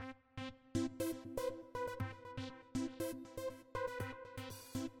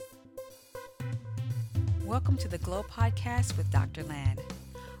Welcome to the Glow Podcast with Dr. Land.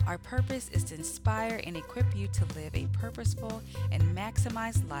 Our purpose is to inspire and equip you to live a purposeful and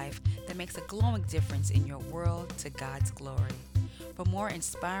maximized life that makes a glowing difference in your world to God's glory. For more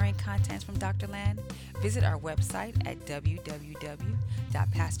inspiring content from Dr. Land, visit our website at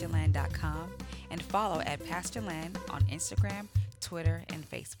www.pastorland.com and follow at Pastor Land on Instagram, Twitter, and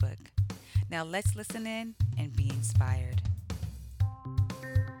Facebook. Now let's listen in and be inspired.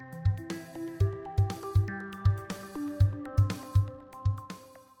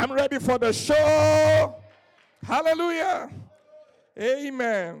 I'm ready for the show. Hallelujah.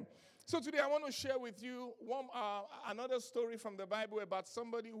 Amen. So today I want to share with you another story from the Bible about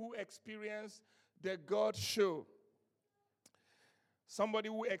somebody who experienced the God show. Somebody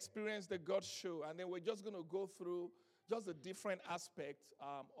who experienced the God show. And then we're just going to go through just the different aspects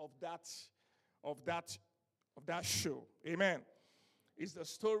of that show. Amen. It's the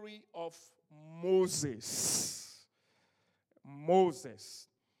story of Moses. Moses.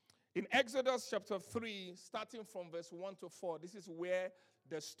 In Exodus chapter 3, starting from verse 1 to 4, this is where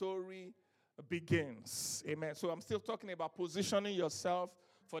the story begins. Amen. So I'm still talking about positioning yourself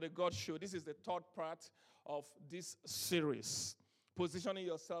for the God show. This is the third part of this series. Positioning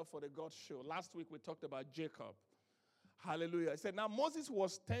yourself for the God show. Last week we talked about Jacob. Hallelujah. I said, now Moses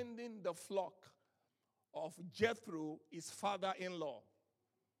was tending the flock of Jethro, his father-in-law,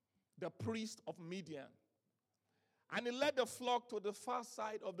 the priest of Midian. And he led the flock to the far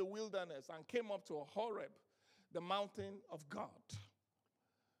side of the wilderness and came up to Horeb, the mountain of God.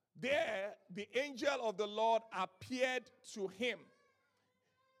 There, the angel of the Lord appeared to him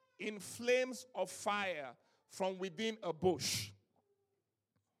in flames of fire from within a bush.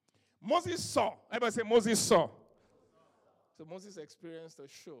 Moses saw. Everybody say, Moses saw. So Moses experienced a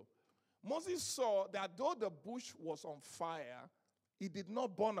show. Moses saw that though the bush was on fire, it did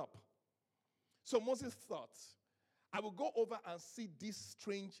not burn up. So Moses thought, I will go over and see this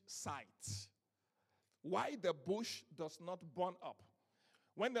strange sight. Why the bush does not burn up.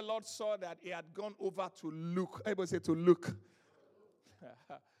 When the Lord saw that he had gone over to look, everybody say to look.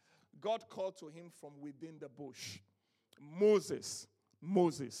 God called to him from within the bush. Moses.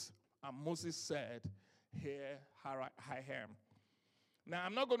 And Moses said, here I am. Now,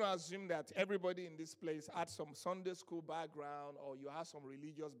 I'm not going to assume that everybody in this place had some Sunday school background or you have some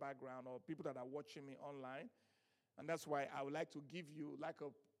religious background or people that are watching me online. And that's why I would like to give you like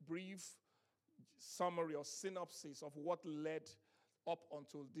a brief summary or synopsis of what led up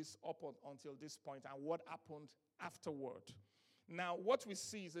until this point and what happened afterward. Now, what we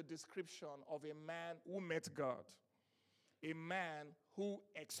see is a description of a man who met God, a man who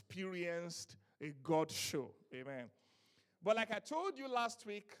experienced a God show. Amen. But like I told you last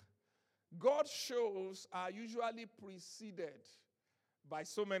week, God shows are usually preceded by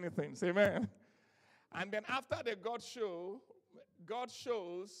so many things. Amen. And then after the God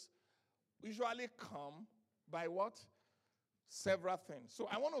shows usually come by what? Several things. So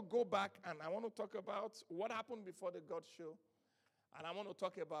I want to go back and I want to talk about what happened before the God show. And I want to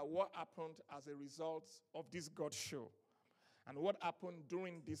talk about what happened as a result of this God show. And what happened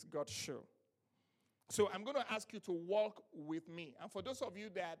during this God show. So I'm going to ask you to walk with me. And for those of you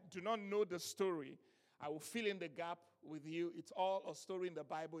that do not know the story, I will fill in the gap with you. It's all a story in the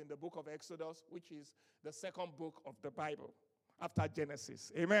Bible, in the book of Exodus, which is the second book of the Bible after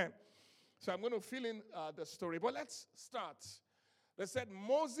Genesis. Amen. So I'm going to fill in the story. But let's start. They said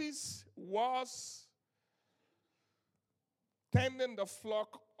Moses was tending the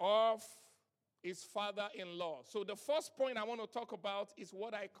flock of his father-in-law. So the first point I want to talk about is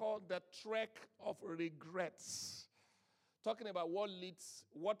what I call the trek of regrets. Talking about what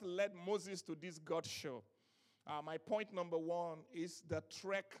led Moses to this God show. My point number one is the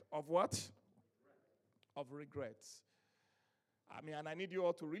trek of what? Of regrets. And I need you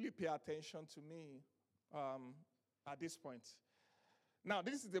all to really pay attention to me at this point. Now,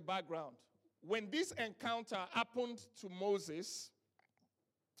 this is the background. When this encounter happened to Moses,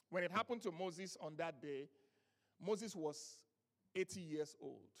 when it happened to Moses on that day, Moses was 80 years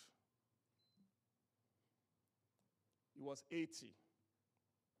old. He was 80.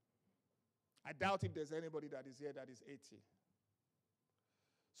 I doubt if there's anybody that is here that is 80.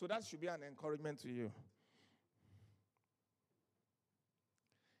 So that should be an encouragement to you.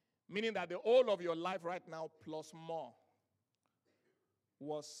 Meaning that the whole of your life right now plus more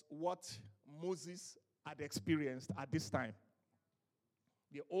was what Moses had experienced at this time.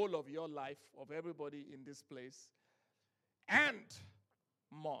 The whole of your life, of everybody in this place, and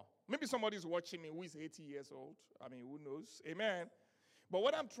more. Maybe somebody's watching me who is 80 years old. Who knows? Amen. But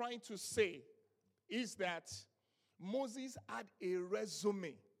what I'm trying to say is that Moses had a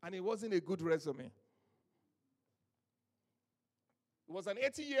resume, and it wasn't a good resume. It was an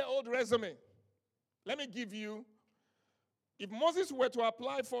 80-year-old resume. Let me give you, if Moses were to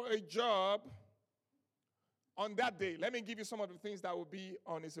apply for a job on that day, let me give you some of the things that would be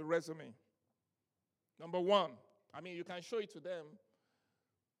on his resume. Number one, you can show it to them.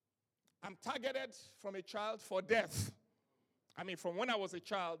 I'm targeted from a child for death. From when I was a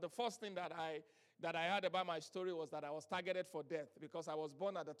child, the first thing that I heard about my story was that I was targeted for death because I was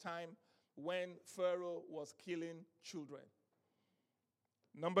born at the time when Pharaoh was killing children.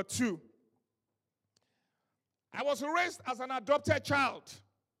 Number two, I was raised as an adopted child.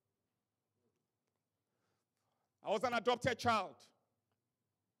 I was an adopted child.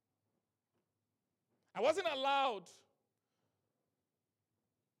 I wasn't allowed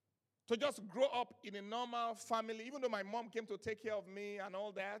to just grow up in a normal family, even though my mom came to take care of me and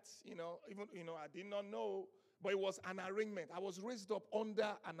all that, I did not know, but it was an arrangement. I was raised up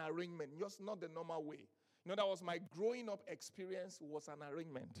under an arrangement, just not the normal way. That was my growing up experience was an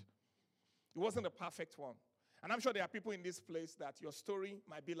arrangement. It wasn't a perfect one. And I'm sure there are people in this place that your story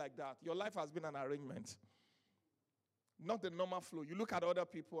might be like that. Your life has been an arrangement. Not the normal flow. You look at other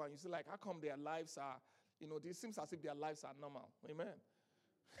people and you see how come their lives are, it seems as if their lives are normal. Amen.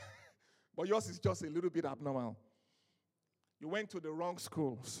 But yours is just a little bit abnormal. You went to the wrong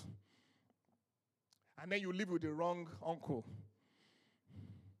schools. And then you live with the wrong uncle.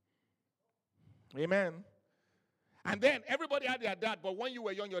 Amen. And then everybody had their dad, but when you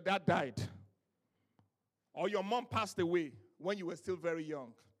were young, your dad died. Or your mom passed away when you were still very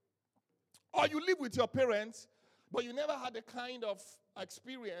young. Or you live with your parents, but you never had the kind of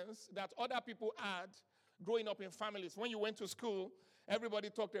experience that other people had growing up in families. When you went to school, everybody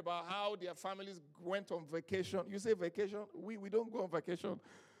talked about how their families went on vacation. You say vacation? We don't go on vacation.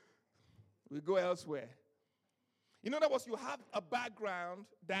 We go elsewhere. In other words, you have a background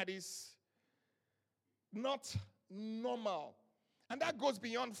that is not normal. And that goes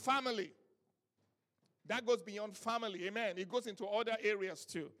beyond family. That goes beyond family. Amen. It goes into other areas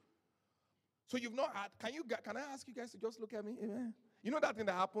too. So you've not had, can I ask you guys to just look at me? Amen. You know that thing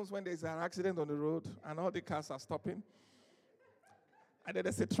that happens when there's an accident on the road and all the cars are stopping? And then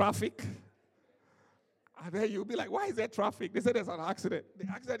there's a traffic. And then you'll be like, why is there traffic? They say there's an accident. The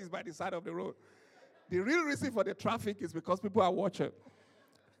accident is by the side of the road. The real reason for the traffic is because people are watching.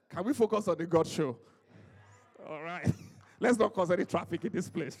 Can we focus on the God show? All right. Let's not cause any traffic in this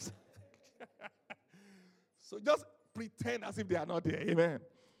place. So just pretend as if they are not there. Amen.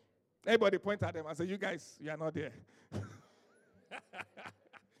 Everybody point at them and say, you guys, you are not there.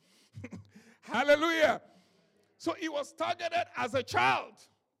 Hallelujah. So he was targeted as a child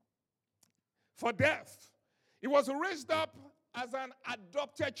for death. He was raised up as an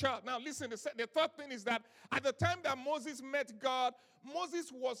adopted child. Now listen, the third thing is that at the time that Moses met God,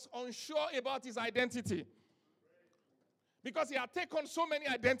 Moses was unsure about his identity. Because he had taken so many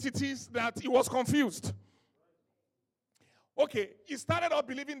identities that he was confused. Okay, he started out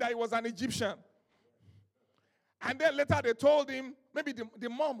believing that he was an Egyptian. And then later they told him, maybe the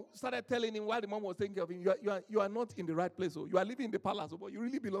mom started telling him while the mom was thinking of him, you are not in the right place. You are living in the palace, but you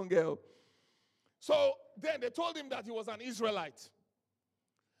really belong here. So then they told him that he was an Israelite.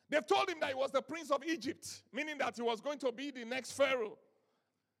 They told him that he was the prince of Egypt, meaning that he was going to be the next Pharaoh.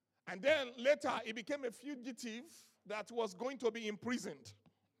 And then later he became a fugitive that was going to be imprisoned.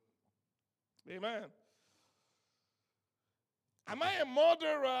 Amen. Am I a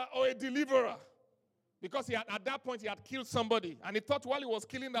murderer or a deliverer? Because at that point he had killed somebody. And he thought while he was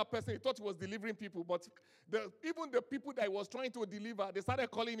killing that person, he thought he was delivering people. But even the people that he was trying to deliver, they started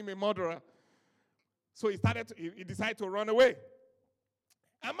calling him a murderer. So he decided to run away.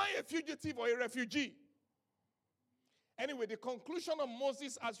 Am I a fugitive or a refugee? Anyway, the conclusion of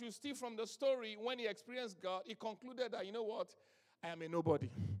Moses, as you see from the story, when he experienced God, he concluded that, you know what? I am a nobody.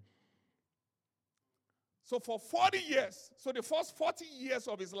 So for 40 years, so the first 40 years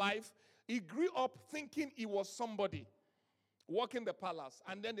of his life, he grew up thinking he was somebody, walking the palace.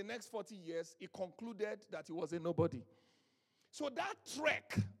 And then the next 40 years, he concluded that he was a nobody. So that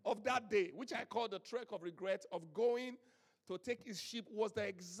trek of that day, which I call the trek of regret, of going to take his sheep, was the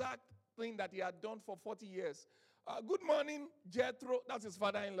exact thing that he had done for 40 years. Good morning, Jethro. That's his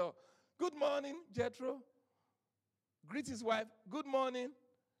father-in-law. Good morning, Jethro. Greet his wife. Good morning.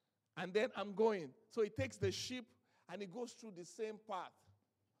 And then I'm going. So he takes the sheep and he goes through the same path.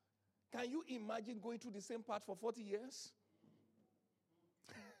 Can you imagine going through the same path for 40 years?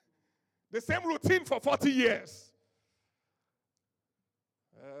 The same routine for 40 years.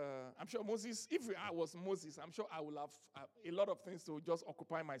 I'm sure Moses, if I was Moses, I'm sure I would have a lot of things to just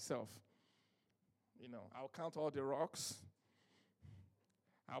occupy myself. You know, I'll count all the rocks.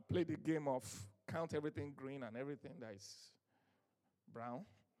 I'll play the game of count everything green and everything that is Brown.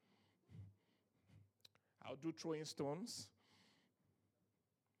 I'll do throwing stones.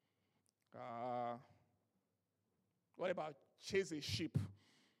 What about chase a sheep?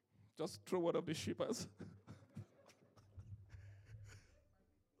 Just throw one of the sheepers.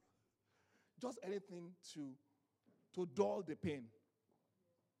 Just anything to dull the pain.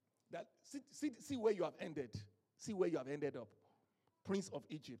 That see where you have ended. See where you have ended up. Prince of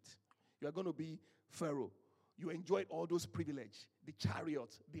Egypt. You are going to be Pharaoh. You enjoyed all those privileges, the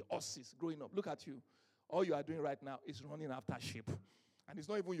chariots, the horses growing up. Look at you. All you are doing right now is running after sheep. And it's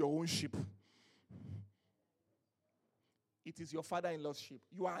not even your own sheep. It is your father-in-law's sheep.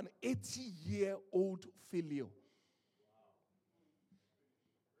 You are an 80-year-old failure.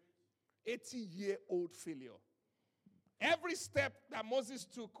 80-year-old failure. Every step that Moses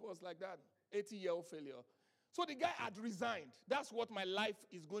took was like that. 80-year-old failure. So the guy had resigned. That's what my life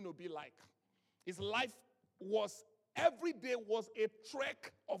is going to be like. His life was, every day was a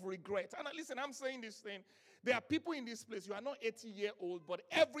trek of regret. And listen, I'm saying this thing. There are people in this place, you are not 80-year-old, but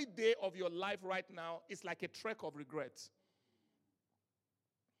every day of your life right now is like a trek of regret.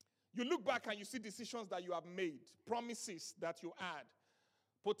 You look back and you see decisions that you have made, promises that you had,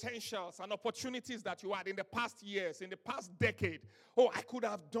 potentials and opportunities that you had in the past years, in the past decade. Oh, I could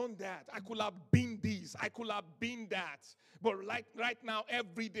have done that. I could have been this. I could have been that. But right now,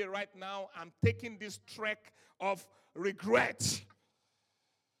 every day right now, I'm taking this trek of regret.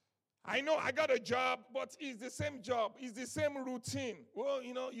 I know I got a job, but it's the same job. It's the same routine. Well,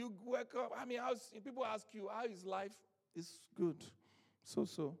 you wake up. People ask you, how is life? It's good.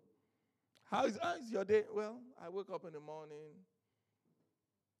 So. How is your day? Well, I wake up in the morning,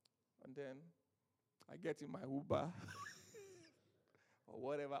 and then I get in my Uber or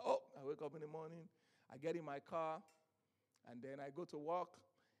whatever. Oh, I wake up in the morning, I get in my car, and then I go to work.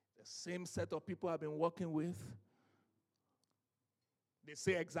 The same set of people I've been working with, they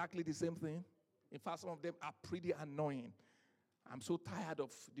say exactly the same thing. In fact, some of them are pretty annoying. I'm so tired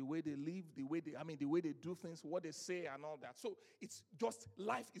of the way they live, the way they do things, what they say and all that. So it's just,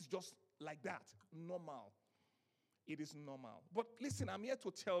 life is just like that, normal. It is normal. But listen, I'm here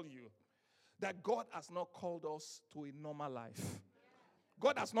to tell you that God has not called us to a normal life.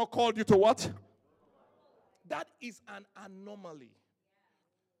 God has not called you to what? That is an anomaly.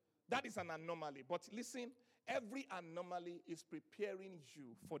 That is an anomaly. But listen, every anomaly is preparing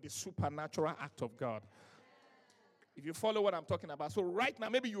you for the supernatural act of God. If you follow what I'm talking about. So right now,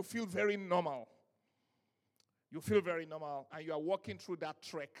 maybe you feel very normal. You feel very normal, and you are walking through that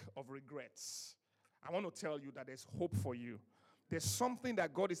trek of regrets. I want to tell you that there's hope for you. There's something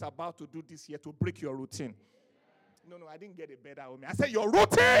that God is about to do this year to break your routine. No, I didn't get a better with me. I said your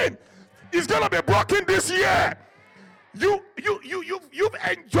routine is going to be broken this year. You've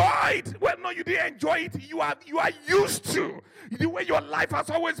enjoyed. Well, no, you didn't enjoy it. You are used to the way your life has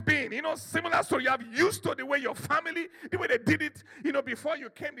always been. Similar story. You have used to the way your family, the way they did it. Before you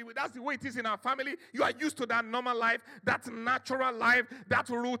came. That's the way it is in our family. You are used to that normal life, that natural life, that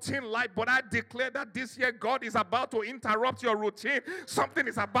routine life. But I declare that this year God is about to interrupt your routine. Something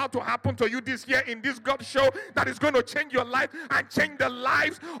is about to happen to you this year in this God show that is going to change your life and change the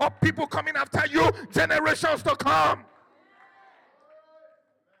lives of people coming after you, generations to come.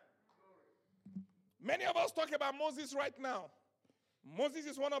 Many of us talk about Moses right now. Moses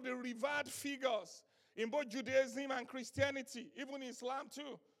is one of the revered figures in both Judaism and Christianity, even Islam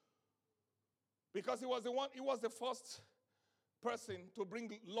too. Because he was the first person to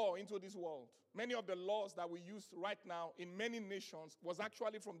bring law into this world. Many of the laws that we use right now in many nations was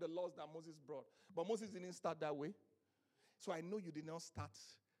actually from the laws that Moses brought. But Moses didn't start that way. So I know you did not start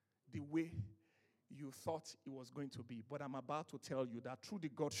the way you thought it was going to be. But I'm about to tell you that through the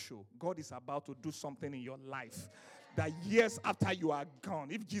God show, God is about to do something in your life that years after you are gone,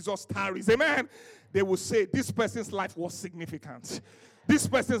 if Jesus tarries, amen, they will say this person's life was significant. This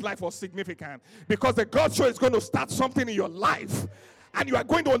person's life was significant because the God show is going to start something in your life. And you are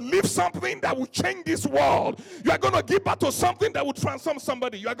going to live something that will change this world. You are going to give birth to something that will transform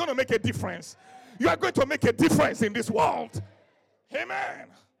somebody. You are going to make a difference. You are going to make a difference in this world. Amen.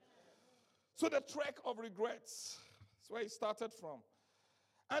 So the trek of regrets. That's where it started from.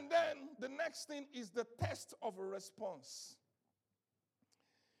 And then the next thing is the test of a response.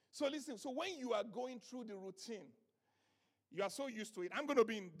 So listen, so when you are going through the routine, you are so used to it. I'm going to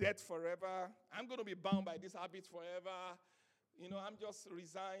be in debt forever. I'm going to be bound by this habit forever. I'm just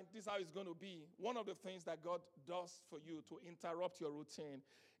resigned. This is how it's going to be. One of the things that God does for you to interrupt your routine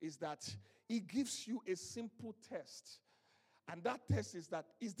is that He gives you a simple test. And that test is that,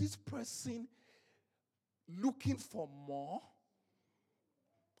 is this person looking for more?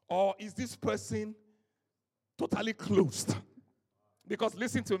 Or is this person totally closed? Because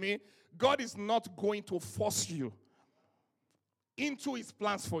listen to me, God is not going to force you into his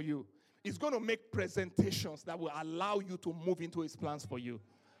plans for you. He's going to make presentations that will allow you to move into his plans for you.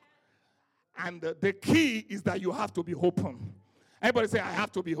 And the key is that you have to be open. Everybody say, I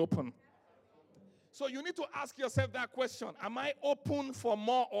have to be open. So you need to ask yourself that question. Am I open for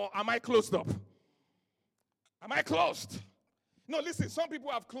more or am I closed up? Am I closed? No, listen, some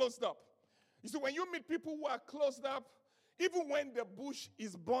people have closed up. You see, when you meet people who are closed up, even when the bush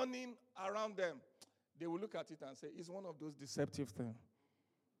is burning around them, they will look at it and say, it's one of those deceptive things.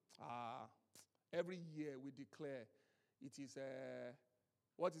 Every year we declare it is,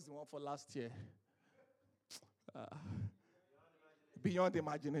 what is the one for last year? Beyond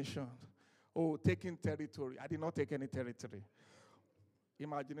imagination. Oh, taking territory. I did not take any territory.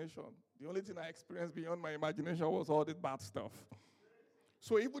 Imagination. The only thing I experienced beyond my imagination was all the bad stuff.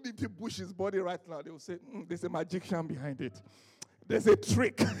 So even if the bush is burning right now, they will say, there's a magician behind it. There's a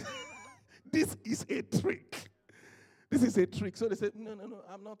trick. This is a trick. This is a trick. So they said, no,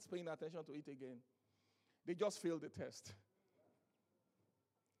 I'm not paying attention to it again. They just failed the test.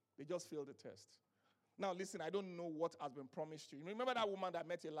 They just failed the test. Now listen, I don't know what has been promised to you. Remember that woman that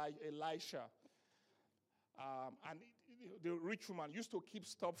met Elisha? And the rich woman used to keep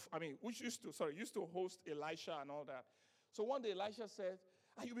stuff, used to host Elisha and all that. So one day Elisha said,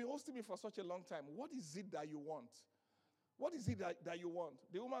 you've been hosting me for such a long time. What is it that you want? What is it that you want?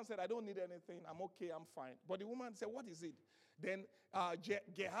 The woman said, I don't need anything. I'm okay. I'm fine. But the woman said, what is it? Then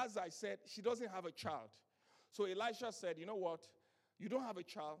Gehazi said, she doesn't have a child. So Elisha said, you know what? You don't have a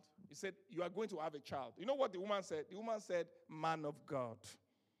child. He said, you are going to have a child. You know what the woman said? The woman said, man of God,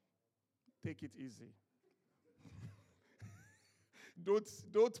 take it easy.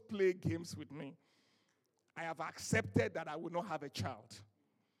 Don't play games with me. I have accepted that I will not have a child.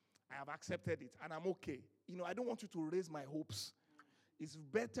 I have accepted it, and I'm okay. I don't want you to raise my hopes. It's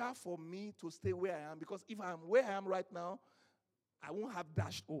better for me to stay where I am, because if I'm where I am right now, I won't have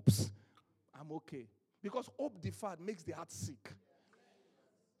dashed hopes. I'm okay. Because hope deferred makes the heart sick.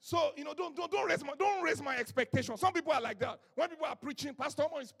 So, don't raise my expectations. Some people are like that. When people are preaching, Pastor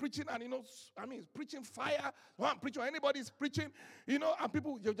Omo is preaching, and he's preaching fire. When I'm preaching, anybody is preaching, and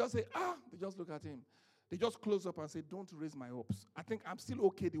people just say, they just look at him. They just close up and say, don't raise my hopes. I think I'm still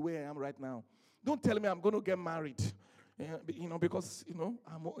okay the way I am right now. Don't tell me I'm going to get married. Because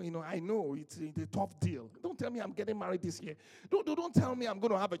I know it's a tough deal. Don't tell me I'm getting married this year. Don't tell me I'm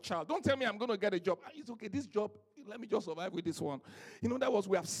going to have a child. Don't tell me I'm going to get a job. It's okay, this job, let me just survive with this one.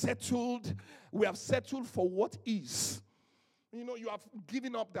 We have settled for what is. You have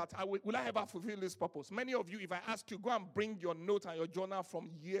given up that, will I ever fulfill this purpose? Many of you, if I ask you, go and bring your notes and your journal from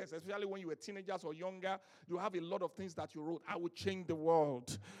years, especially when you were teenagers or younger, you have a lot of things that you wrote. I will change the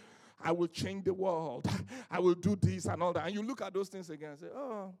world. I will change the world. I will do this and all that. And you look at those things again and say,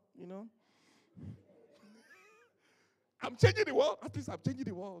 I'm changing the world. At least I'm changing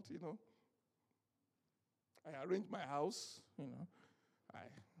the world, I arrange my house,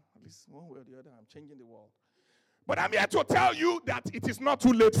 at least one way or the other, I'm changing the world. But I'm here to tell you that it is not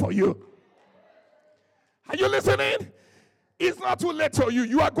too late for you. Are you listening? It's not too late for you.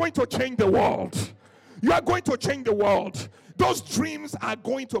 You are going to change the world. You are going to change the world. Those dreams are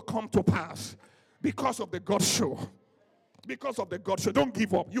going to come to pass because of the God show. Because of the God show. Don't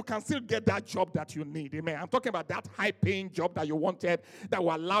give up. You can still get that job that you need. Amen. I'm talking about that high-paying job that you wanted that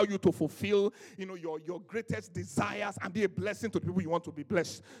will allow you to fulfill, your greatest desires and be a blessing to the people you want to be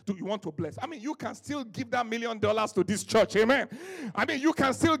blessed. You want to bless. You can still give that $1 million to this church. Amen. You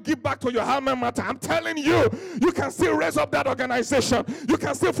can still give back to your alma mater. I'm telling you, you can still raise up that organization. You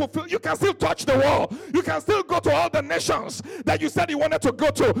can still fulfill. You can still touch the wall. You can still go to all the nations that you said you wanted to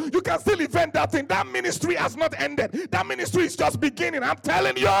go to. You can still event that thing. That ministry has not ended. That ministry is just beginning. I'm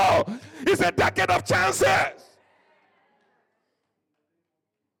telling you, it's a decade of chances.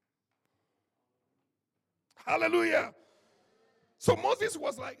 Hallelujah. So Moses,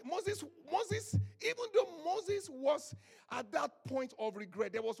 even though Moses was at that point of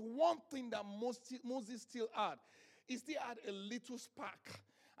regret, there was one thing that Moses still had. He still had a little spark.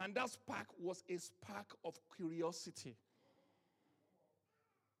 And that spark was a spark of curiosity.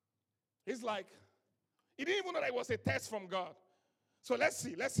 It's like, he didn't even know that it was a test from God. So let's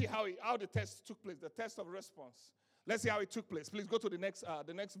see how the test took place, the test of response. Let's see how it took place. Please go to the next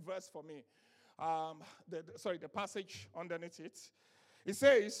verse for me. The passage underneath it. It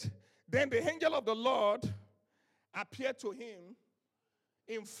says, then the angel of the Lord appeared to him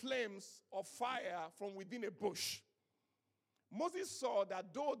in flames of fire from within a bush. Moses saw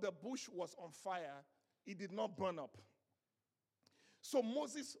that though the bush was on fire, it did not burn up. So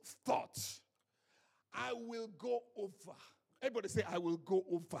Moses thought, I will go over Everybody say, I will go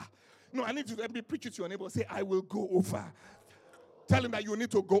over. No, I need to let me preach it to your neighbor. Say, I will go over. Tell him that you need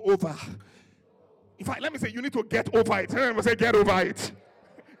to go over. In fact, let me say, you need to get over it. Tell him, say, get over it.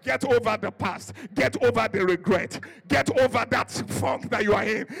 Get over the past. Get over the regret. Get over that funk that you are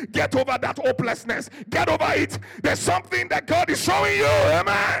in. Get over that hopelessness. Get over it. There's something that God is showing you.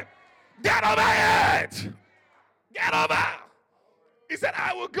 Amen. Get over it. Get over. He said,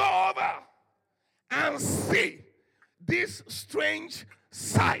 I will go over and see this strange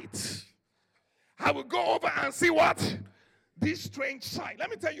sight. I will go over and see what? This strange sight.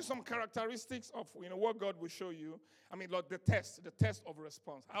 Let me tell you some characteristics of what God will show you. I mean, Lord, the test of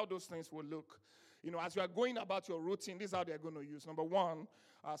response, how those things will look. As you are going about your routine, this is how they are going to use. Number one,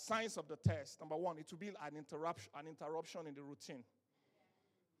 signs of the test. Number one, it will be an interruption in the routine.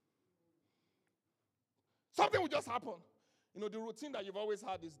 Something will just happen. The routine that you've always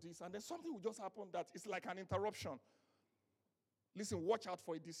had is this, and then something will just happen that it's like an interruption. Listen, watch out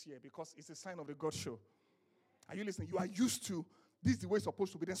for it this year because it's a sign of the God show. Are you listening? You are used to this is the way it's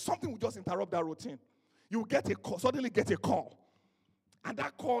supposed to be. Then something will just interrupt that routine. You will get a call, suddenly get a call. And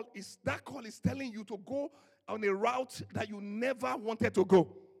that call is telling you to go on a route that you never wanted to go.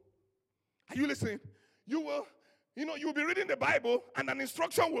 Are you listening? You'll be reading the Bible and an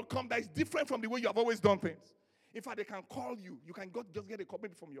instruction will come that is different from the way you have always done things. In fact, they can call you. You can just get a call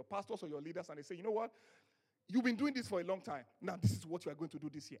maybe from your pastors or your leaders and they say, you know what? You've been doing this for a long time. Now, this is what you are going to do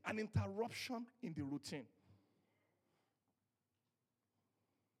this year. An interruption in the routine.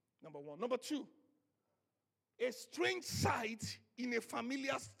 Number one. Number two, a strange sight in a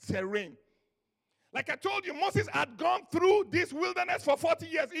familiar terrain. Like I told you, Moses had gone through this wilderness for 40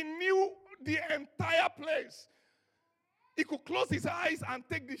 years. He knew the entire place. He could close his eyes and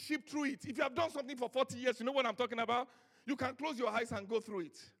take the sheep through it. If you have done something for 40 years, you know what I'm talking about? You can close your eyes and go through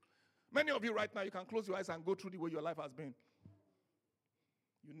it. Many of you right now, you can close your eyes and go through the way your life has been.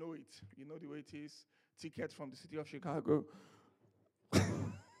 You know it. You know the way it is. Tickets from the city of Chicago.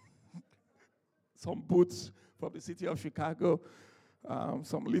 Some boots from the city of Chicago.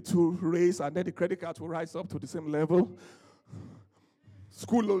 Some little raise, and then the credit card will rise up to the same level.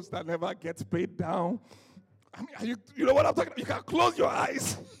 School loans that never get paid down. I mean, you know what I'm talking about? You can close your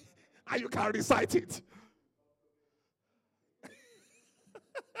eyes and you can recite it.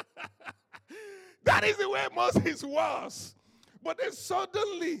 That is the way Moses was. But then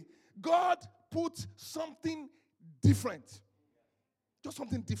suddenly, God put something different. Just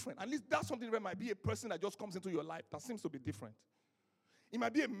something different. At least that's something that might be a person that just comes into your life that seems to be different. It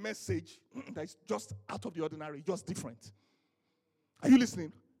might be a message that is just out of the ordinary, just different. Are you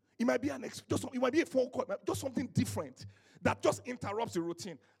listening? It might be it might be a phone call, just something different that just interrupts the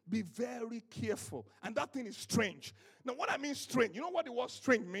routine. Be very careful. And that thing is strange. Now, what I mean strange, you know what the word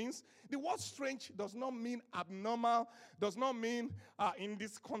strange means? The word strange does not mean abnormal, does not mean in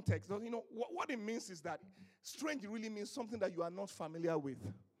this context. What it means is that strange really means something that you are not familiar with.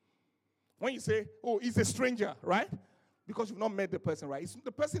 When you say, oh, he's a stranger, right? Because you've not met the person, right?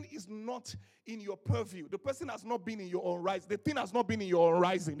 The person is not in your purview. The person has not been in your horizon. The thing has not been in your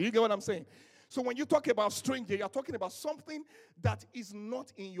horizon. Do you get what I'm saying? So when you talk about stranger, you're talking about something that is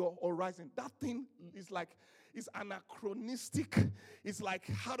not in your horizon. That thing is anachronistic. It's like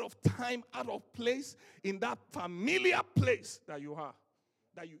out of time, out of place, in that familiar place that you are.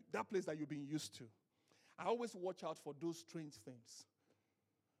 That place that you've been used to. I always watch out for those strange things.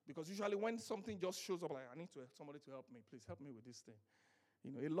 Because usually when something just shows up, like, I need somebody to help me. Please help me with this thing.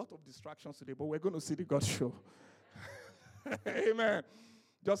 A lot of distractions today, but we're going to see the God show. Amen.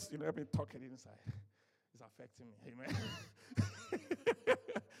 Just, let me talk it inside. It's affecting me. Amen.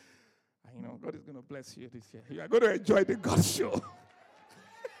 And, God is going to bless you this year. You are going to enjoy the God show.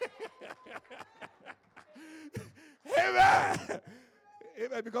 Amen.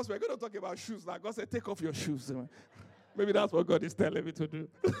 Amen. Because we're going to talk about shoes. Like God said, take off your shoes. Amen. Maybe that's what God is telling me to do.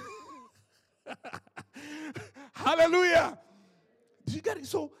 Hallelujah. Did you get it?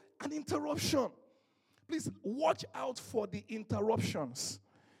 So, an interruption. Please watch out for the interruptions.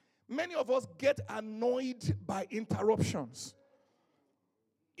 Many of us get annoyed by interruptions.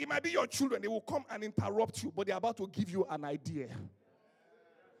 It might be your children. They will come and interrupt you, but they're about to give you an idea.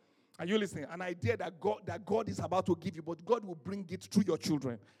 Are you listening? An idea that God is about to give you, but God will bring it through your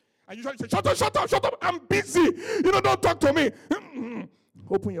children. And you usually say, shut up, I'm busy. Don't talk to me.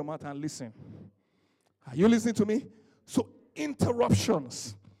 Open your mouth and listen. Are you listening to me? So,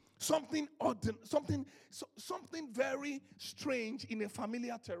 interruptions. Something very strange in a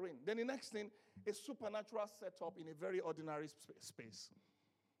familiar terrain. Then the next thing, a supernatural setup in a very ordinary space.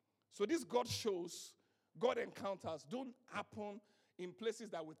 So these God shows, God encounters don't happen in places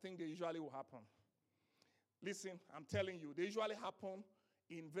that we think they usually will happen. Listen, I'm telling you, they usually happen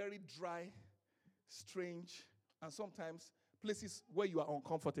in very dry, strange, and sometimes places where you are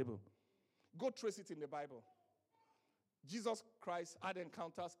uncomfortable. Go trace it in the Bible. Jesus Christ had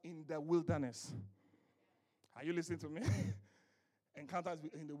encounters in the wilderness. Are you listening to me? Encounters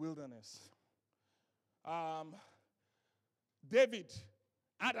in the wilderness. David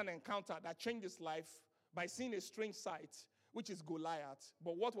had an encounter that changed his life by seeing a strange sight, which is Goliath.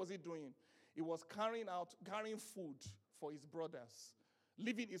 But what was he doing? He was carrying food for his brothers,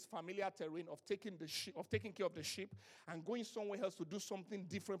 leaving his familiar terrain of taking care of the sheep, and going somewhere else to do something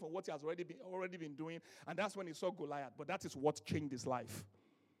different from what he has already been doing. And that's when he saw Goliath. But that is what changed his life.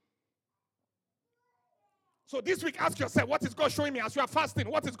 So this week, ask yourself, what is God showing me as you are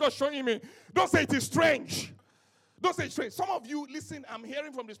fasting? What is God showing me? Don't say it is strange. Don't say it's strange. Some of you, listen, I'm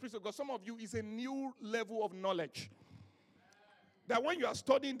hearing from the Spirit of God. Some of you is a new level of knowledge. That when you are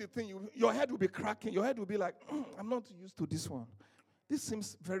studying the thing, your head will be cracking. Your head will be like, I'm not used to this one. This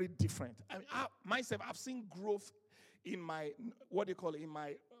seems very different. I've seen growth in my,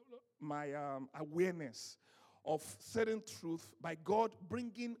 awareness of certain truth by God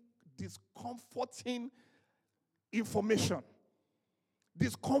bringing discomforting information.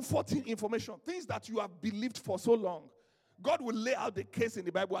 Discomforting information. Things that you have believed for so long. God will lay out the case in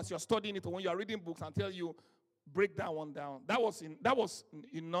the Bible as you're studying it or when you're reading books and tell you, break that one down. That was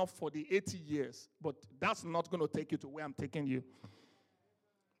enough for the 80 years, but that's not going to take you to where I'm taking you.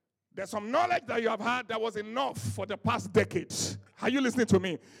 There's some knowledge that you have had that was enough for the past decades. Are you listening to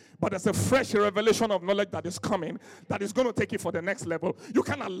me? But there's a fresh revelation of knowledge that is coming that is going to take you for the next level. You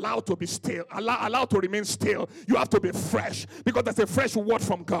can't allow to be still, allow to remain still. You have to be fresh because there's a fresh word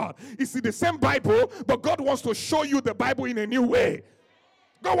from God. It's the same Bible, but God wants to show you the Bible in a new way.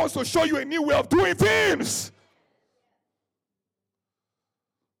 God wants to show you a new way of doing things.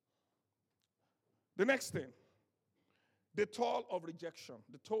 The next thing. The toll of rejection.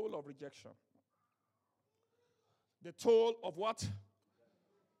 The toll of rejection. The toll of what?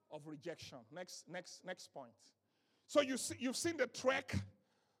 Of rejection. Next point. So you've seen the trek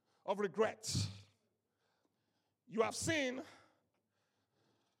of regret. You have seen,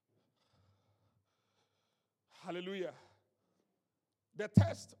 hallelujah, the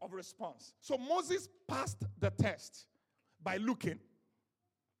test of response. So Moses passed the test by looking,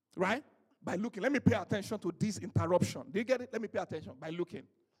 right? By looking. Let me pay attention to this interruption. Do you get it? Let me pay attention. By looking.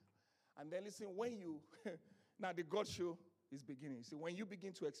 And then listen, when you, now the God show is beginning. See, when you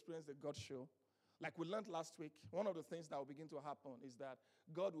begin to experience the God show, like we learned last week, one of the things that will begin to happen is that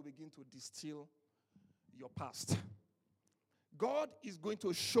God will begin to distill your past. God is going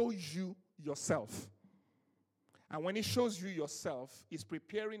to show you yourself. And when he shows you yourself, he's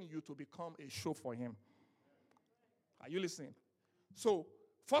preparing you to become a show for him. Are you listening? So,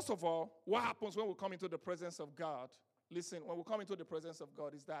 first of all, what happens when we come into the presence of God? Listen, when we come into the presence of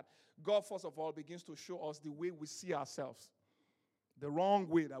God is that God, first of all, begins to show us the way we see ourselves. The wrong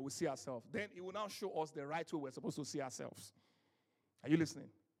way that we see ourselves. Then he will now show us the right way we're supposed to see ourselves. Are you listening?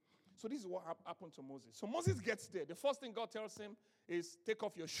 So this is what happened to Moses. So Moses gets there. The first thing God tells him is take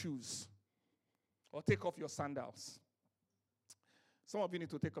off your shoes. Or take off your sandals. Some of you need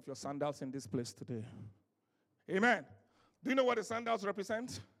to take off your sandals in this place today. Amen. Do you know what the sandals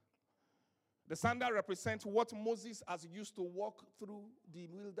represent? The sandal represents what Moses has used to walk through the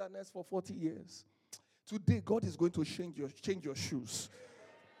wilderness for 40 years. Today, God is going to change your shoes.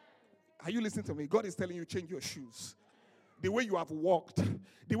 Are you listening to me? God is telling you change your shoes. The way you have walked,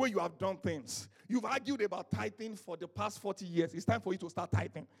 the way you have done things. You've argued about tithing for the past 40 years. It's time for you to start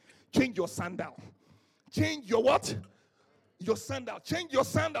tithing. Change your sandal. Change your what? Your sandal. Change your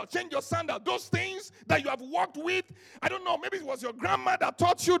sandal. Change your sandal. Those things that you have walked with. I don't know. Maybe it was your grandma that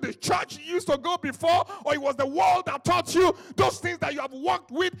taught you, the church you used to go before, or it was the world that taught you. Those things that you have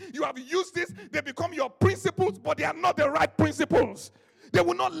walked with, you have used this. They become your principles, but they are not the right principles. They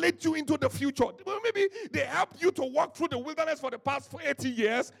will not lead you into the future. Maybe they helped you to walk through the wilderness for the past 80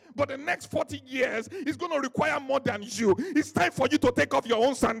 years, but the next 40 years is going to require more than you. It's time for you to take off your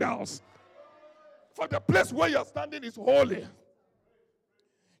own sandals. For the place where you're standing is holy.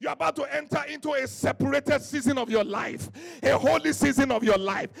 You're about to enter into a separated season of your life. A holy season of your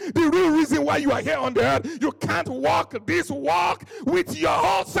life. The real reason why you are here on the earth, you can't walk this walk with your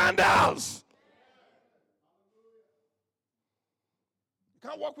old sandals. You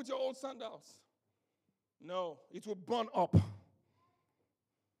can't walk with your old sandals. No, it will burn up.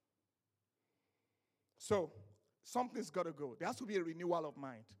 So, something's got to go. There has to be a renewal of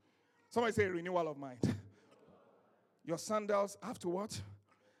mind. Somebody say a renewal of mind. Your sandals have to what?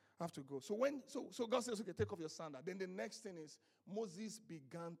 Have to go. So God says, okay, take off your sandal. Then the next thing is Moses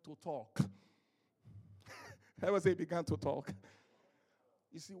began to talk. Ever say he began to talk?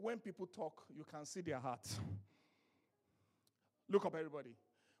 You see, when people talk, you can see their heart. Look up, everybody.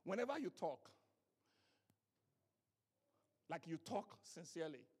 Whenever you talk, like you talk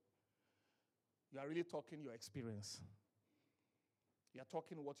sincerely, you are really talking your experience. You are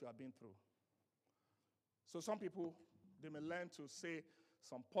talking what you have been through. So some people, they may learn to say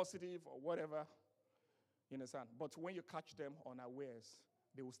some positive or whatever, you understand? But when you catch them unawares,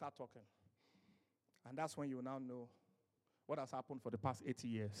 they will start talking. And that's when you will now know what has happened for the past 80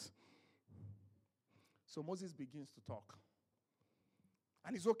 years. So Moses begins to talk.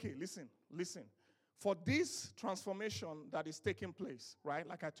 And it's okay, listen. For this transformation that is taking place, right?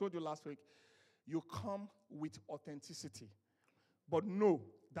 Like I told you last week, you come with authenticity. But know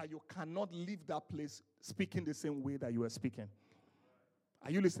that you cannot leave that place speaking the same way that you are speaking.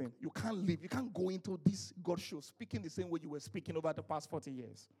 Are you listening? You can't leave. You can't go into this God show speaking the same way you were speaking over the past 40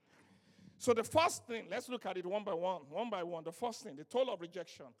 years. So the first thing, let's look at it one by one. The first thing, the toll of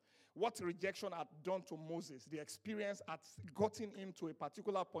rejection. What rejection had done to Moses, the experience had gotten him to a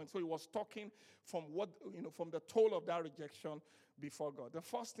particular point. So he was talking from from the toll of that rejection before God. The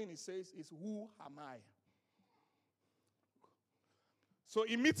first thing he says is, who am I? So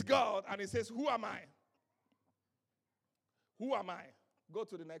he meets God and he says, who am I? Who am I? Go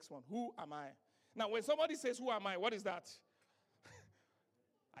to the next one. Who am I? Now, when somebody says, who am I? What is that?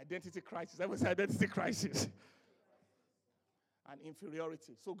 Identity crisis. That was identity crisis. And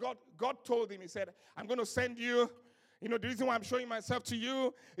inferiority. So God told him, he said, I'm going to send you. The reason why I'm showing myself to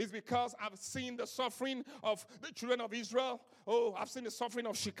you is because I've seen the suffering of the children of Israel. Oh, I've seen the suffering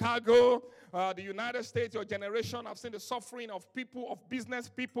of Chicago, the United States, your generation. I've seen the suffering of people, of business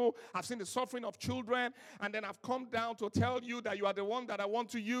people. I've seen the suffering of children. And then I've come down to tell you that you are the one that I want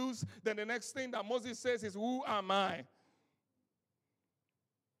to use. Then the next thing that Moses says is, who am I?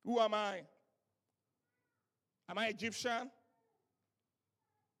 Who am I? Am I Egyptian?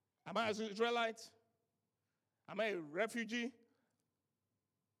 Am I an Israelite? Am I a refugee?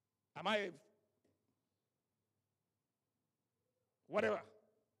 Am I whatever?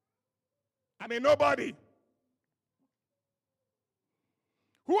 I'm a nobody.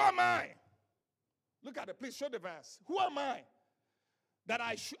 Who am I? Look at it. Please show the verse. Who am I? That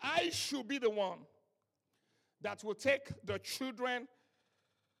I should be the one that will take the children,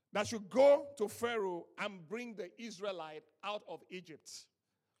 that should go to Pharaoh and bring the Israelite out of Egypt.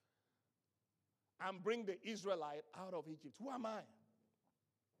 And bring the Israelite out of Egypt. Who am I?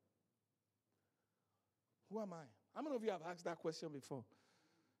 Who am I? How many of you have asked that question before?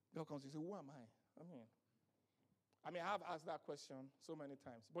 God comes and says, who am I? I have asked that question so many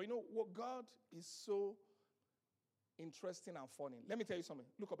times. But what God is so interesting and funny. Let me tell you something.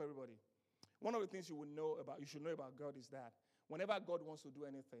 Look up, everybody. One of the things you should know about God is that whenever God wants to do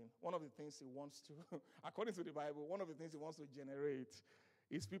anything, one of the things he wants to, according to the Bible, one of the things he wants to generate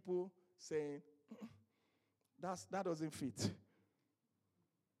is people saying, that doesn't fit.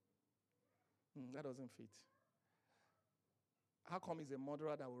 That doesn't fit. How come he's a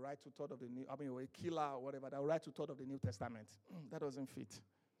murderer that will write 2/3 of the New, or a killer or whatever, that will write 2/3 of the New Testament? That doesn't fit.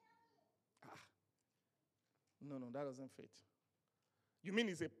 No, that doesn't fit. You mean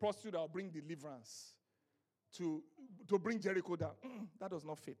he's a prostitute that will bring deliverance to bring Jericho down? That does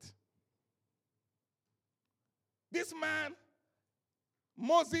not fit. This man,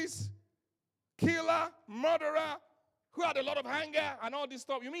 Moses, killer, murderer, who had a lot of anger and all this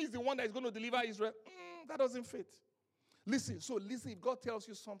stuff. You mean he's the one that is going to deliver Israel? That doesn't fit. Listen, if God tells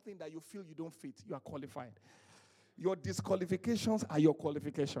you something that you feel you don't fit, you are qualified. Your disqualifications are your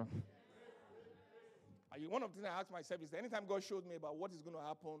qualification. One of the things I ask myself is that anytime God shows me about what is going to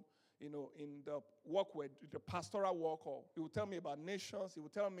happen, in the work with the pastoral work, or he will tell me about nations,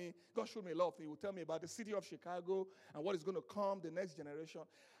 God showed me a lot of things. He will tell me about the city of Chicago and what is going to come, the next generation.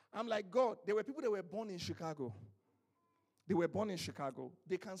 I'm like, God, there were people that were born in Chicago.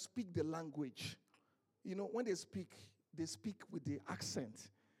 They can speak the language. When they speak with the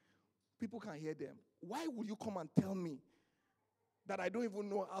accent. People can hear them. Why would you come and tell me that I don't even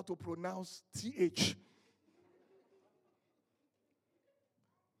know how to pronounce TH?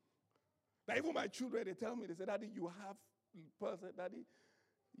 That even my children, they tell me, they say, Daddy, you have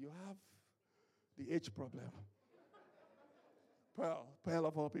the H problem. Pearl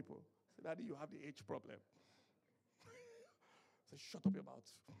of all people. Say, Daddy, you have the H problem. Say, shut up your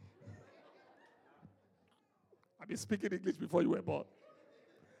mouth. I've been speaking English before you were born.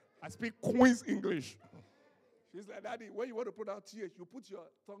 I speak Queen's English. She's like, Daddy, when you want to pronounce TH, you put your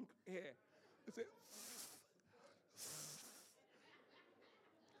tongue here. You say,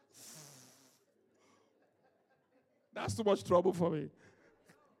 that's too much trouble for me.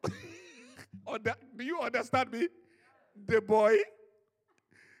 Do you understand me? The boy,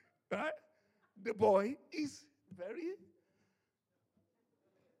 right? The boy is very.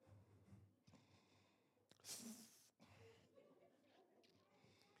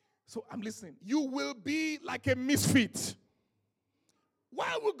 So I'm listening. You will be like a misfit.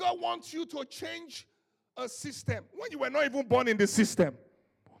 Why would God want you to change a system when you were not even born in the system?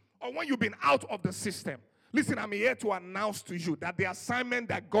 Or when you've been out of the system? Listen, I'm here to announce to you that the assignment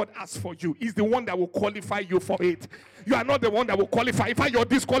that God has for you is the one that will qualify you for it. You are not the one that will qualify. In fact, your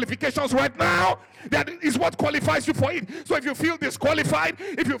disqualifications right now, that is what qualifies you for it. So if you feel disqualified,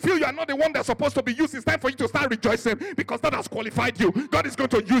 if you feel you are not the one that's supposed to be used, it's time for you to start rejoicing because that has qualified you. God is going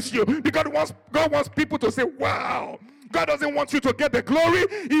to use you because God wants people to say, wow. God doesn't want you to get the glory.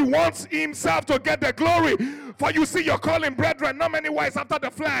 He wants himself to get the glory. For you see your calling, brethren, not many wise after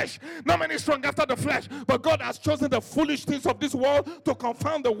the flesh, not many strong after the flesh. But God has chosen the foolish things of this world to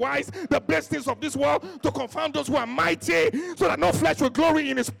confound the wise, the best things of this world to confound those who are mighty, so that no flesh will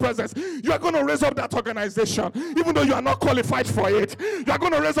glory in his presence. You are going to raise up that organization, even though you are not qualified for it. You are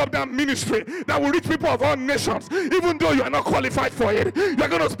going to raise up that ministry that will reach people of all nations, even though you are not qualified for it. You are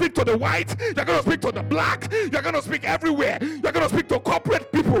going to speak to the white, you are going to speak to the black, you are going to speak everywhere. You're going to speak to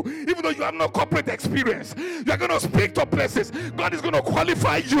corporate people, even though you have no corporate experience. You're going to speak to places. God is going to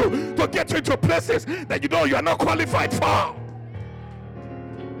qualify you to get you into places that you know you are not qualified for.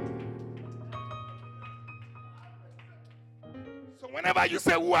 So whenever you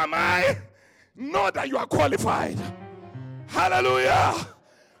say, who am I? Know that you are qualified. Hallelujah.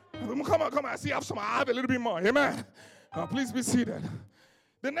 Come on. I see you have some. I have a little bit more. Amen. Please be seated.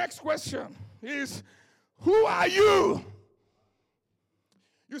 The next question is, who are you?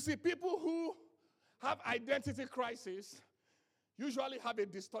 You see, people who have identity crisis usually have a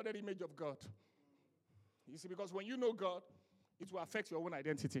distorted image of God. You see, because when you know God, it will affect your own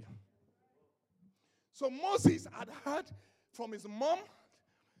identity. So Moses had heard from his mom,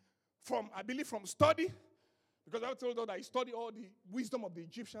 I believe from study, because I told her that he studied all the wisdom of the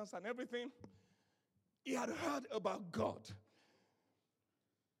Egyptians and everything. He had heard about God.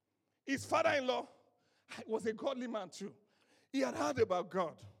 His father-in-law was a godly man too. He had heard about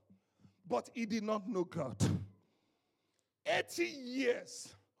God, but he did not know God. 80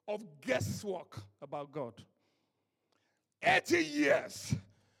 years of guesswork about God. 80 years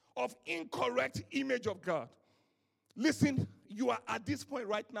of incorrect image of God. Listen, you are at this point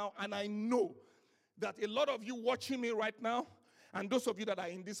right now, and I know that a lot of you watching me right now, and those of you that are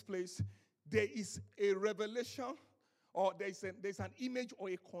in this place, there is a revelation, or there's an image or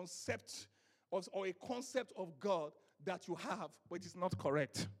a concept of God that you have, but it is not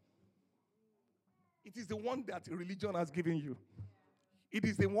correct. It is the one that religion has given you. It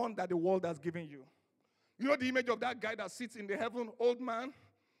is the one that the world has given you. You know the image of that guy that sits in the heaven, old man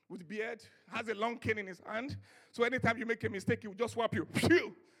with beard, has a long cane in his hand. So anytime you make a mistake, he will just swap you.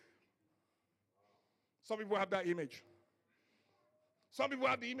 Phew! Some people have that image. Some people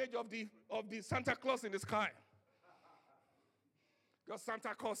have the image of the Santa Claus in the sky. Because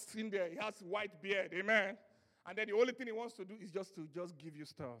Santa Claus in there, he has white beard, amen. And then the only thing he wants to do is just give you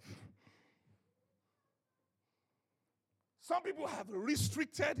stuff. Some people have a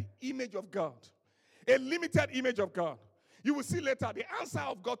restricted image of God, a limited image of God. You will see later, the answer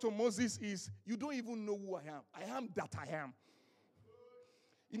of God to Moses is, you don't even know who I am. I am that I am.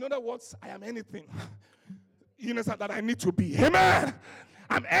 In other words, I am anything. You know that I need to be. Amen.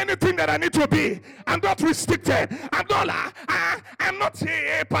 I'm anything that I need to be. I'm not restricted. I'm not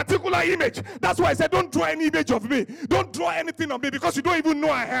a particular image. That's why I said don't draw any image of me. Don't draw anything of me because you don't even know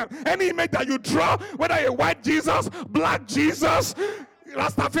I am. Any image that you draw, whether a white Jesus, black Jesus,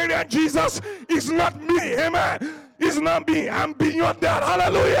 Rastafarian Jesus, is not me. Amen. It's not me. I'm beyond that.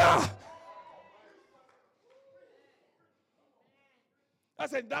 Hallelujah. I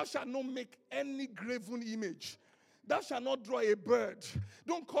said, thou shalt not make any graven image. Thou shalt not draw a bird.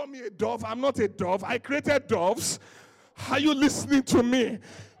 Don't call me a dove. I'm not a dove. I created doves. Are you listening to me?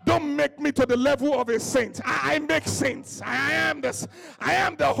 Don't make me to the level of a saint. I make saints. I am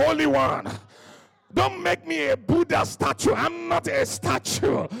the Holy One. Don't make me a Buddha statue. I'm not a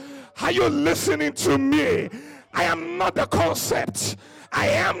statue. Are you listening to me? I am not the concept. I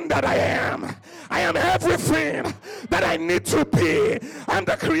am that I am. I am everything that I need to be. I'm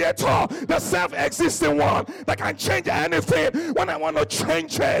the creator, the self-existing one that can change anything when I want to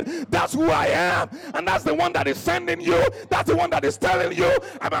change it. That's who I am. And that's the one that is sending you. That's the one that is telling you,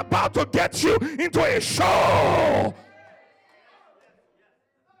 I'm about to get you into a show.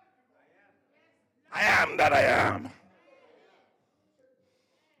 I am that I am.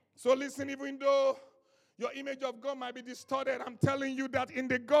 So listen, even though Your image of God might be distorted. I'm telling you that in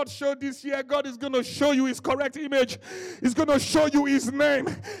the God show this year, God is going to show you his correct image. He's going to show you his name.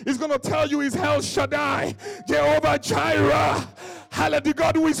 He's going to tell you his El Shaddai, Jehovah Jireh. Hallelujah, the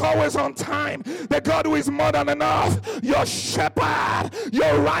God who is always on time, the God who is more than enough, your shepherd,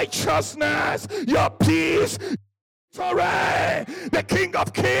 your righteousness, your peace, the King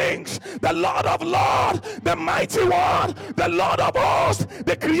of Kings, the Lord of Lords, the Mighty One, the Lord of Hosts,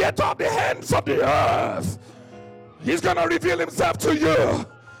 the Creator of the ends of the earth. He's going to reveal himself to you.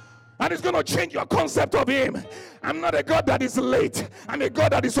 And it's going to change your concept of him. I'm not a God that is late. I'm a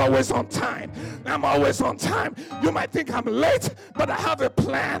God that is always on time. I'm always on time. You might think I'm late, but I have a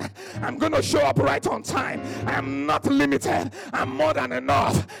plan. I'm going to show up right on time. I am not limited. I'm more than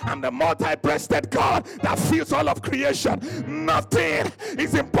enough. I'm the multi-breasted God that fills all of creation. Nothing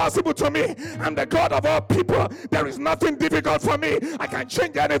is impossible to me. I'm the God of all people. There is nothing difficult for me. I can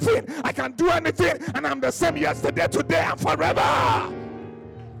change anything. I can do anything. And I'm the same yesterday, today, and forever.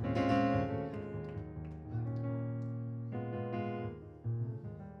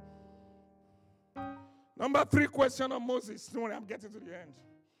 Number 3 question of Moses. Don't worry, I'm getting to the end.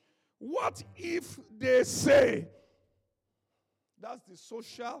 What if they say? That's the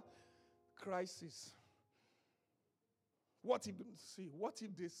social crisis. What if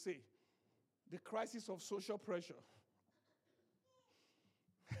they say? The crisis of social pressure.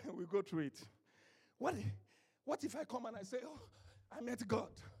 We go through it. What if I come and I say, oh, I met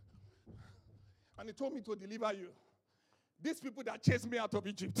God. And he told me to deliver you. These people that chased me out of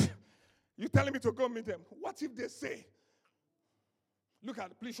Egypt. You're telling me to go meet them. What if they say? Look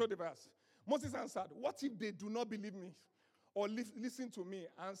at it. Please show the verse. Moses answered, what if they do not believe me or listen to me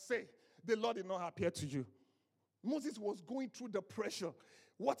and say, the Lord did not appear to you? Moses was going through the pressure.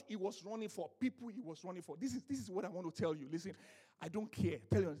 What he was running for, people he was running for. This is what I want to tell you. Listen, I don't care.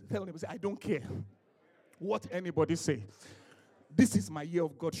 Tell them, say, I don't care what anybody say. This is my year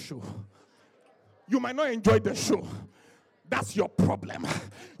of God's show. You might not enjoy the show. That's your problem.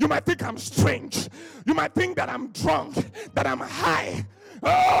 You might think I'm strange. You might think that I'm drunk, that I'm high.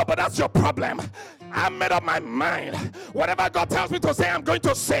 Oh, but that's your problem. I made up my mind. Whatever God tells me to say, I'm going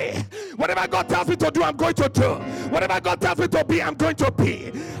to say. Whatever God tells me to do, I'm going to do. Whatever God tells me to be, I'm going to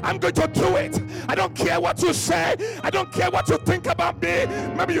be. I'm going to do it. I don't care what you say. I don't care what you think about me.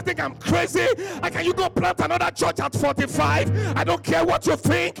 Maybe you think I'm crazy. Can you go plant another church at 45? I don't care what you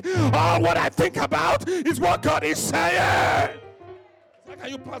think. All what I think about is what God is saying. How can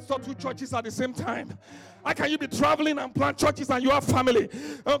you pastor 2 churches at the same time? How can you be traveling and plant churches and you have family?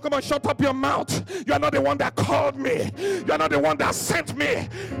 Oh, come on, shut up your mouth. You are not the one that called me. You are not the one that sent me.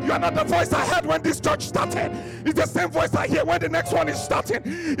 You are not the voice I heard when this church started. It's the same voice I hear when the next one is starting.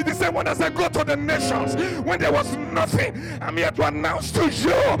 It's the same one that said, go to the nations when there was nothing. I'm here to announce to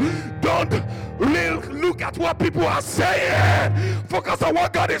you, don't look at what people are saying. Focus on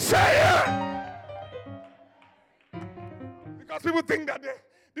what God is saying. Because people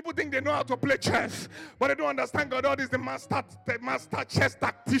think they know how to play chess, but they don't understand God is the master chess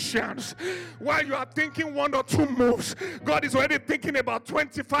tacticians. While you are thinking 1 or 2 moves, God is already thinking about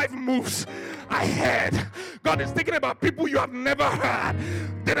 25 moves ahead. God is thinking about people you have never heard,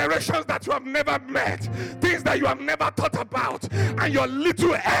 generations that you have never met, things that you have never thought about, and your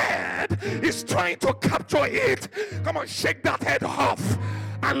little head is trying to capture it. Come on, shake that head off.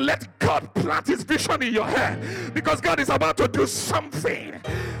 And let God plant his vision in your head. Because God is about to do something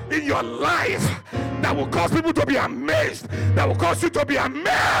in your life that will cause people to be amazed. That will cause you to be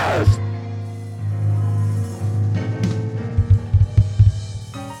amazed.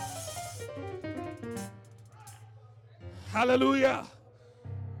 Hallelujah.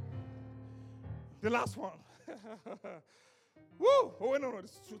 The last one. Woo! Oh, wait, no,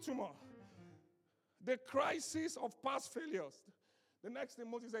 there's 2 more. The crisis of past failures. The next thing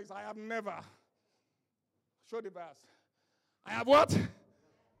Moses says, I have never. Show the verse. I have what?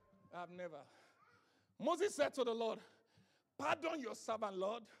 I have never. Moses said to the Lord, pardon your servant,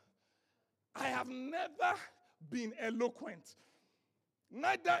 Lord. I have never been eloquent.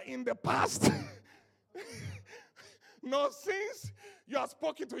 Neither in the past, nor since you have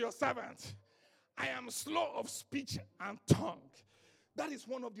spoken to your servant. I am slow of speech and tongue. That is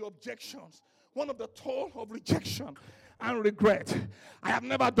one of the objections, one of the toll of rejection and regret. I have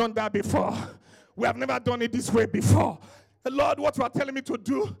never done that before. We have never done it this way before. Lord, what you are telling me to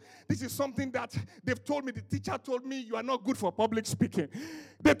do, this is something that they've told me. The teacher told me you are not good for public speaking.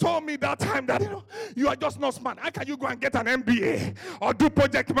 They told me that time that, you are just not smart. How can you go and get an MBA or do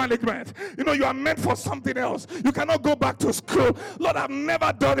project management? You are meant for something else. You cannot go back to school. Lord, I've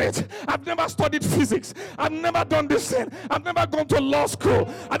never done it. I've never studied physics. I've never done this thing. I've never gone to law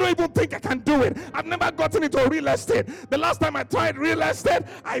school. I don't even think I can do it. I've never gotten into real estate. The last time I tried real estate,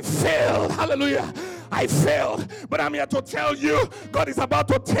 I failed. Hallelujah. I failed. But I'm here to tell you, God is about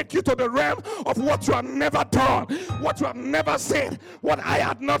to take you to the realm of what you have never done, what you have never seen, what I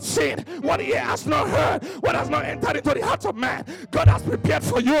have not seen, what ear has not heard, what has not entered into the heart of man. God has prepared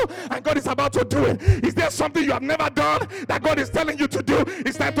for you, and God is about to do it. Is there something you have never done that God is telling you to do?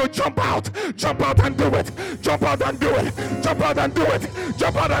 It's time to jump out and do it. Jump out and do it. Jump out and do it.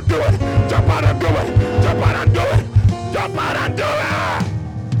 Jump out and do it. Jump out and do it. Jump out and do it. Jump out and do it.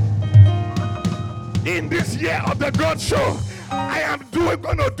 In this year of the God Show, I am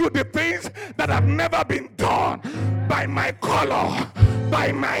going to do the things that have never been done by my color,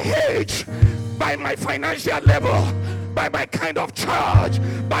 by my age, by my financial level, by my kind of church,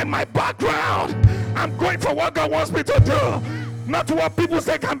 by my background. I'm going for what God wants me to do, not what people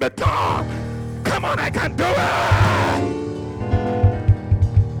say can be done. Come on, I can do it.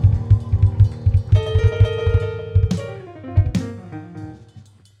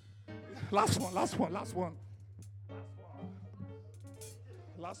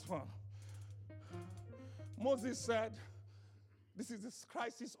 Last one. Moses said, this is this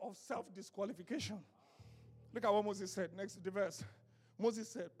crisis of self-disqualification. Look at what Moses said. Next to the verse. Moses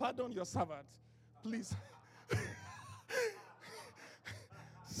said, pardon your servant, please.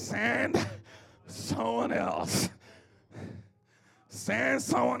 Send someone else. Send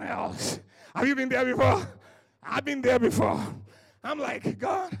someone else. Have you been there before? I've been there before. I'm like,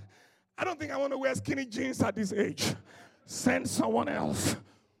 God, I don't think I want to wear skinny jeans at this age. Send someone else.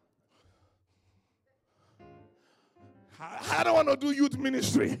 I don't want to do youth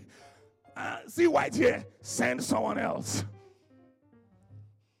ministry. See white here. Send someone else.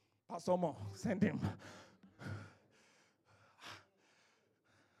 Pastor Mo, send him.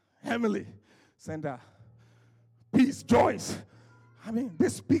 Emily, send her. Peace, Joyce. I mean,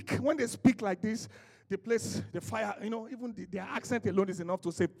 when they speak like this, the place, the fire, even their accent alone is enough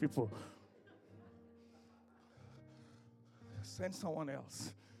to save people. Send someone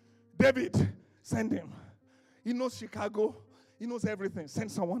else. David, send him. He knows Chicago. He knows everything.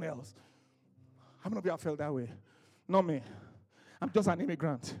 Send someone else. How many of you have felt that way? Not me. I'm just an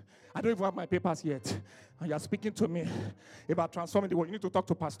immigrant. I don't even have my papers yet. And you are speaking to me about transforming the world. You need to talk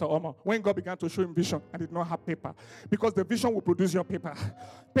to Pastor Omar. When God began to show him vision, I did not have paper. Because the vision will produce your paper.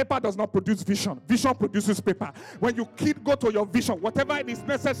 Paper does not produce vision. Vision produces paper. When you go to your vision, whatever it is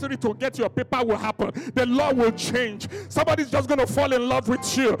necessary to get your paper will happen. The law will change. Somebody's just going to fall in love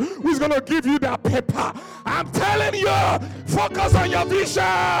with you. Who's going to give you that paper? I'm telling you, focus on your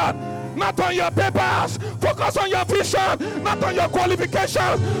vision. Not on your papers. Focus on your vision, not on your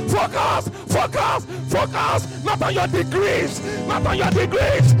qualifications. Focus. Not on your degrees.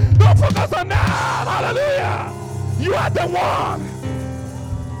 Don't focus on that. Hallelujah. You are the one.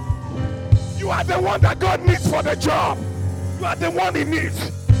 You are the one that God needs for the job. You are the one he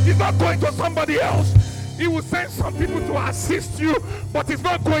needs. He's not going to somebody else. He will send some people to assist you, but he's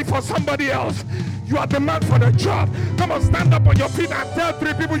not going for somebody else. You are the man for the job. Come on, stand up on your feet and tell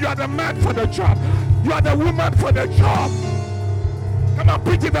 3 people you are the man for the job. You are the woman for the job. Come on,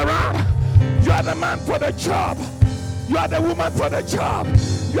 preach it around. You are the man for the job. You are the woman for the job.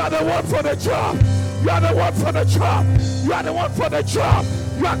 You are the one for the job. You are the one for the job. You are the one for the job.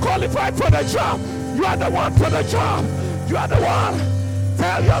 You are qualified for the job. You are the one for the job. You are the one.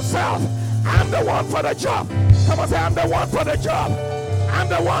 Tell yourself, I'm the one for the job. Come on, say, I'm the one for the job. I'm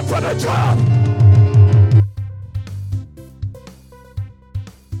the one for the job.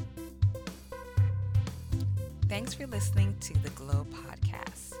 Thanks for listening to the Glow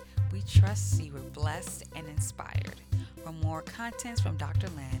Podcast. We trust you were blessed and inspired. For more contents from Dr.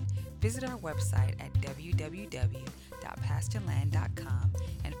 Land, visit our website at www.pastorland.com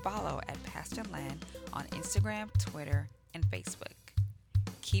and follow at Pastor Land on Instagram, Twitter, and Facebook.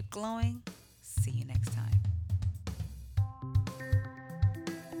 Keep glowing. See you next time.